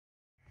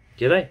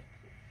G'day.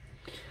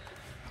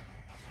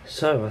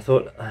 So I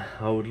thought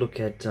I would look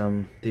at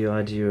the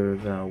idea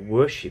of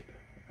worship,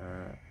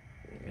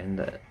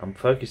 and I'm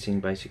focusing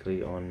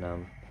basically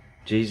on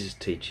Jesus'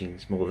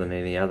 teachings more than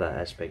any other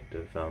aspect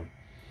of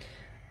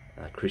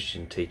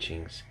Christian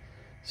teachings.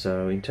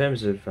 So in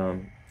terms of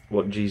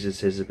what Jesus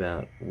says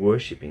about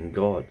worshipping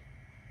God,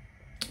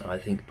 I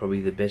think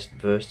probably the best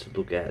verse to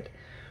look at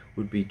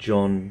would be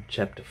John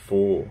chapter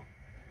 4,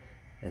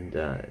 and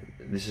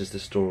this is the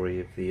story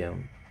of the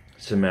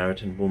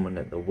Samaritan woman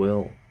at the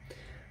well.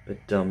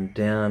 But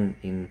down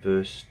in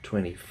verse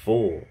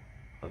 24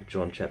 of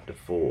John chapter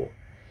 4,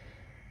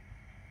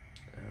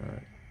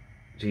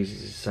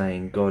 Jesus is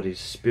saying God is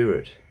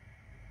spirit,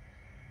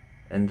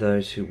 and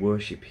those who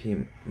worship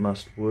him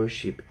must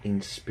worship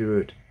in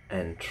spirit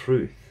and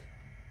truth.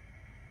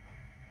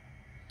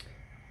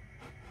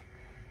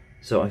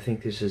 So I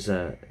think this is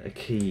a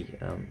key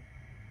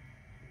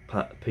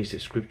piece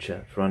of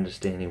scripture for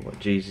understanding what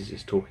Jesus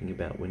is talking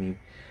about when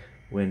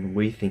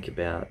we think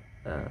about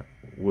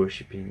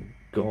worshipping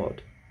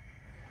God.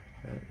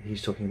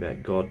 He's talking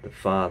about God the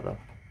Father,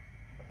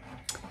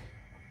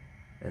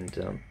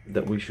 and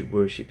that we should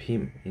worship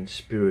him in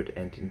spirit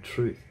and in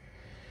truth.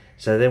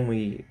 So then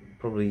we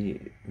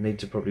probably need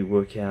to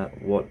work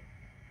out what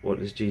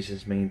does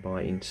Jesus mean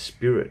by in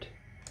spirit.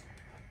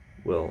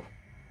 Well,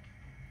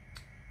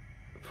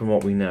 from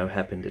what we know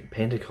happened at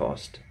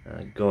Pentecost,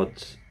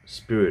 God's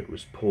Spirit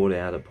was poured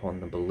out upon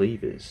the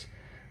believers,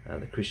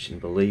 the Christian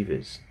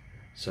believers.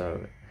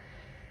 So,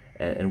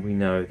 and we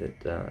know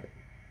that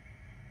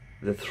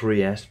the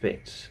three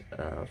aspects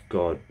of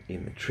God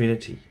in the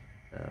Trinity,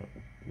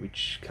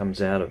 which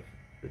comes out of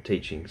the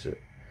teachings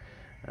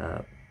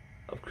of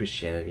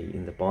Christianity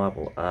in the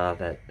Bible, are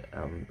that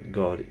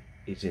God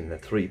is in the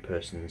three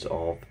persons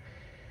of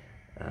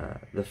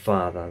the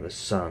Father, the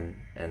Son,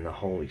 and the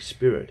Holy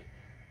Spirit.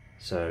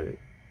 So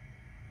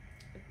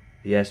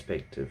the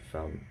aspect of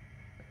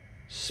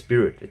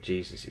spirit that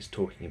Jesus is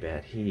talking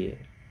about here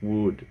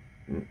would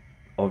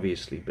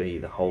obviously be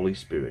the Holy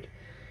Spirit,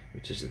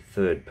 which is the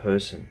third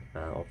person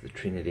of the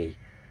Trinity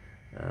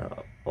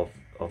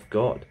of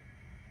God.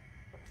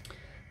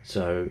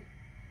 So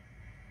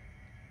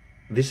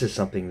this is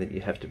something that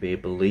you have to be a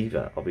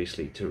believer,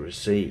 obviously, to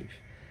receive.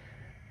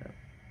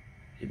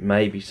 It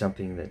may be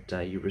something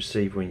that you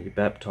receive when you're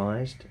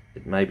baptized.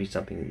 It may be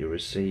something that you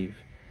receive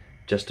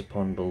just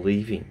upon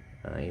believing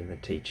in the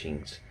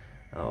teachings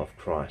of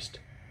Christ.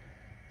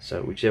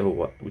 So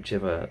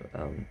whichever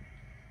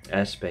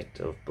aspect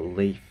of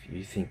belief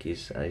you think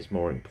is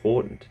more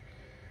important,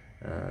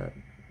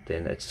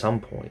 then at some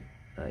point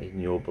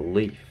in your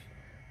belief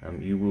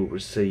you will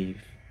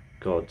receive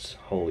God's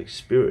Holy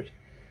Spirit.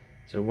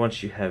 So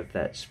once you have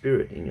that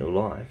Spirit in your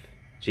life,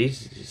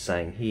 Jesus is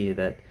saying here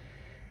that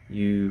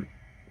you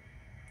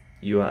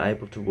are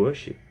able to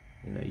worship.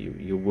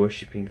 You're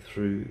worshipping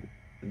through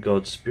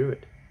God's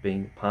Spirit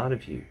being part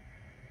of you.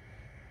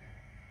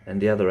 And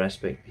the other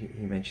aspect he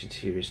mentions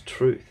here is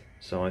truth.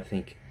 So I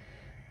think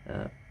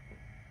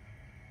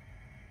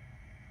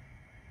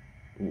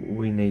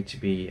we need to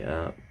be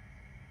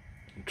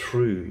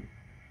true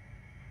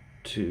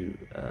to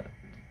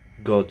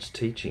God's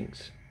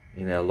teachings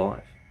in our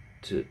life,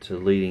 to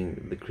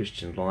leading the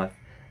Christian life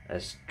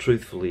as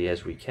truthfully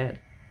as we can.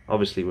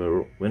 Obviously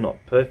we're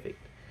not perfect.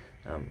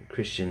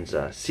 Christians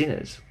are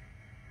sinners.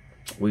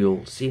 We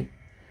all sin.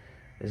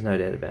 There's no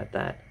doubt about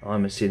that.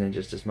 I'm a sinner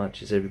just as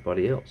much as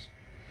everybody else.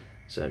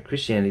 So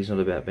Christianity is not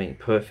about being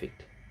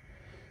perfect.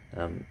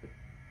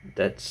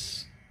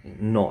 That's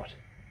not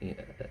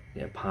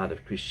part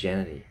of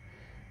Christianity.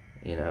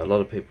 A lot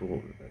of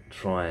people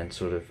try and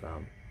sort of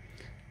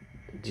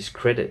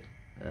discredit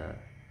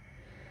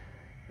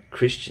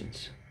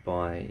Christians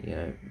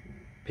by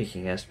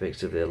picking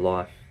aspects of their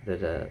life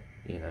that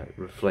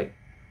reflect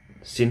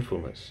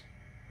sinfulness.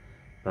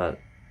 But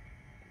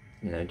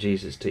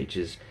Jesus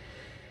teaches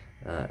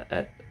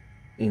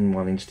in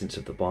one instance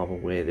of the Bible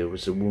where there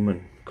was a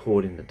woman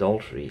caught in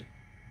adultery,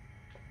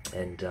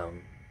 and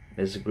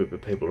there's a group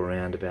of people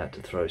around about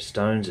to throw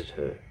stones at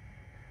her,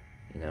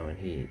 and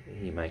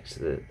he makes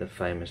the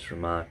famous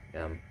remark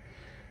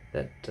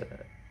that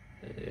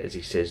as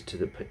he says to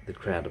the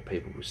crowd of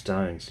people with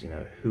stones,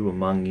 who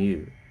among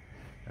you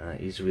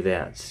is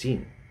without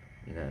sin,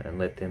 and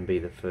let them be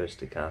the first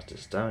to cast a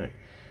stone.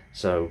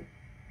 So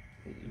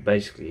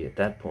basically at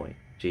that point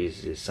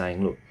Jesus is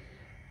saying, look,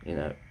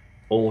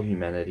 all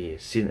humanity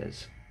is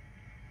sinners.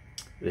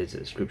 There's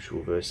a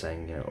scriptural verse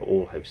saying,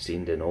 all have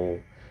sinned and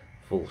all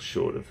fall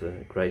short of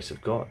the grace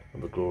of God,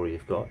 of the glory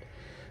of God.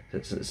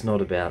 So it's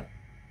not about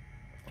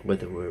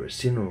whether we're a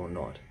sinner or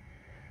not,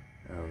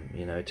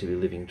 to be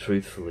living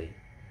truthfully,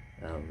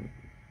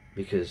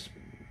 because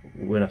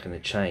we're not going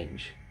to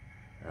change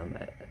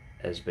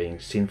as being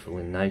sinful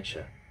in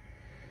nature,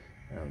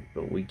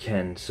 but we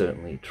can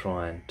certainly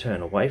try and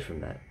turn away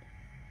from that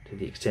to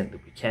the extent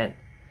that we can.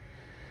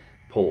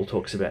 Paul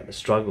talks about the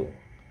struggle,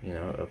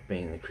 of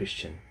being the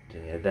Christian.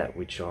 That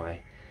which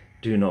I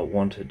do not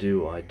want to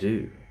do, I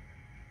do.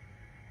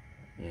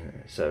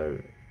 So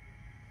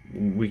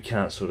we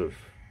can't sort of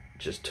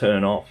just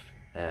turn off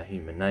our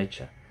human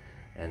nature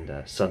and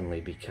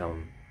suddenly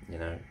become,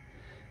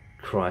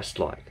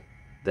 Christ-like.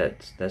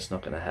 That's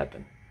not going to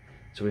happen.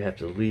 So we have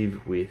to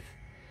live with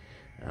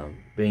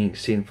being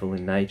sinful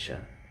in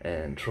nature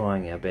and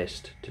trying our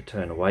best to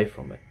turn away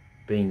from it,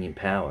 being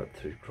empowered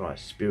through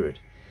Christ's Spirit,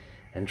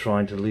 and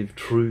trying to live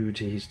true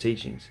to his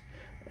teachings.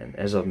 And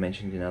as I've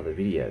mentioned in other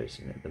videos,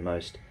 the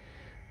most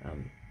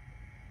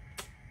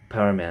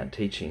paramount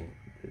teaching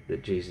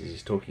that Jesus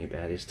is talking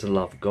about is to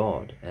love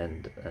God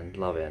and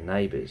love our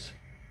neighbours.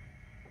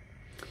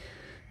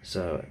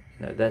 So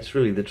that's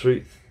really the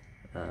truth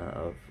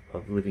of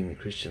living the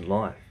Christian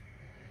life.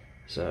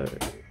 So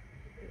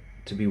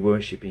to be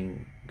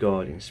worshipping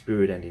God in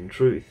spirit and in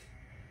truth,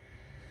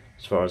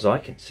 as far as I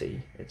can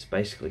see, it's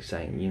basically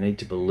saying you need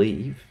to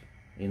believe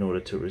in order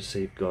to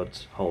receive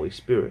God's Holy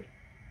Spirit.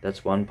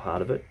 That's one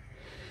part of it.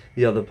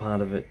 The other part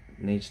of it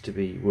needs to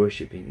be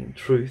worshipping in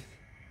truth,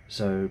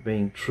 so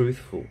being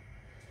truthful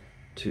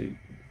to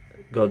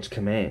God's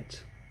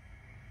commands,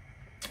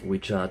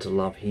 which are to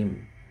love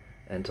him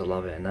and to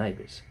love our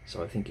neighbours.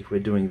 So I think if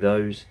we've done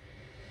those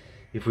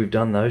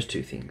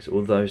two things,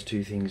 or those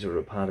two things are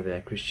a part of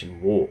our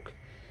Christian walk,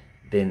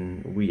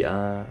 then we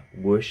are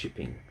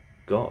worshipping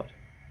God.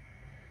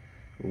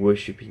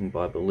 Worshipping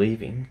by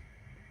believing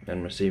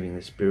and receiving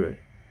the Spirit,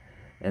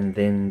 and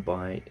then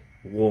by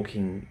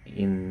walking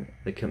in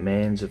the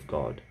commands of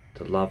God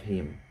to love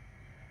him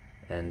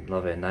and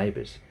love our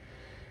neighbours.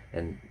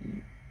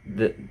 And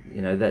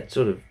that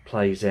sort of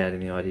plays out in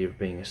the idea of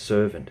being a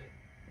servant,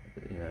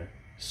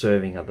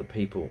 serving other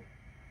people,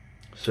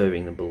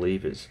 serving the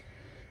believers.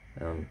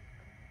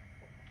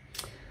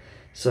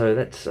 So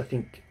that's, I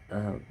think,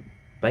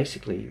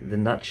 basically the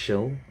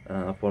nutshell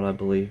of what I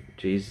believe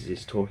Jesus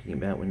is talking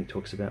about when he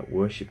talks about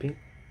worshipping.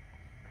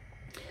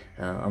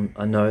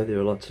 I know there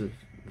are lots of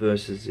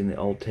verses in the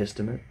Old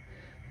Testament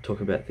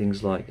talk about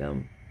things like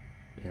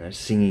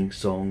singing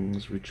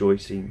songs,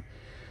 rejoicing,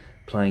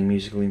 playing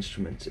musical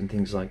instruments and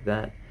things like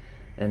that,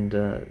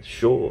 and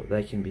sure,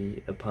 they can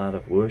be a part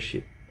of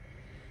worship.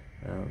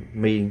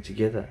 Meeting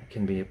together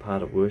can be a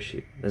part of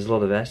worship. There's a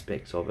lot of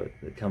aspects of it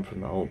that come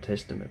from the Old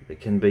Testament that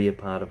can be a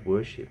part of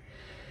worship,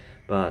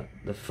 but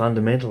the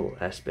fundamental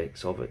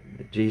aspects of it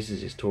that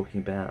Jesus is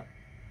talking about,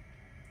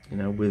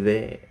 we're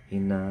there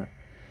in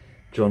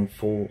John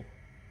 4.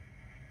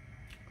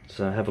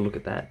 So have a look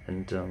at that,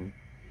 and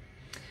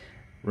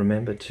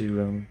remember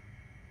to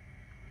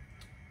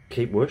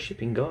keep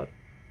worshipping God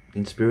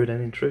in spirit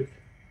and in truth.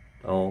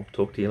 I'll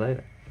talk to you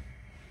later.